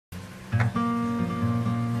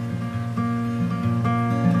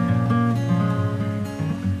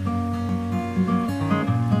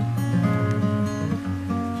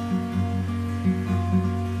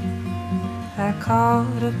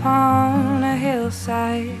caught upon a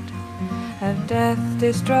hillside of death,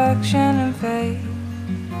 destruction, and fate.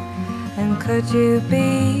 And could you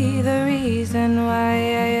be the reason why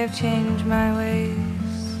I have changed my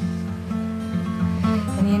ways?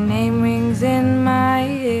 And your name rings in my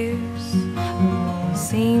ears, won't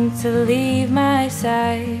seem to leave my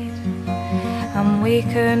side. I'm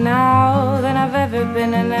weaker now than I've ever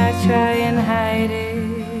been, and I try and hide it.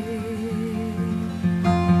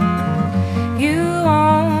 You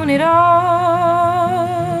own it all,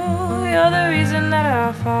 you're the reason that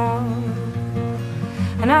I fall.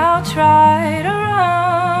 And I'll try to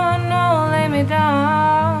run, oh, lay me down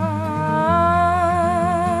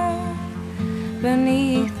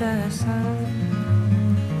beneath the sun.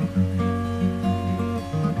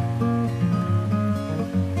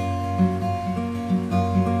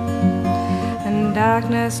 And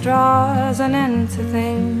darkness draws an end to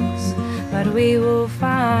things, but we will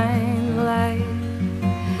find light.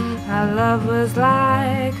 Our love was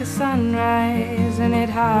like a sunrise, and it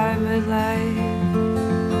harbored light.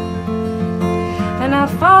 And I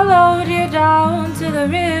followed you down to the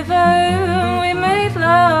river. We made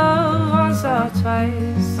love once or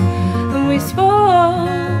twice, and we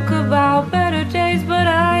spoke about better days, but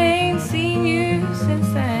I ain't seen you since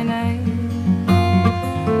that night.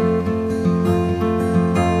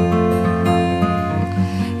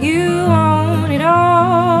 You own it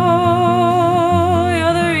all,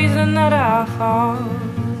 you're the reason that I fall.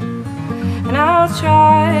 And I'll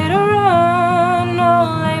try to run, oh,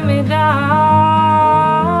 lay me down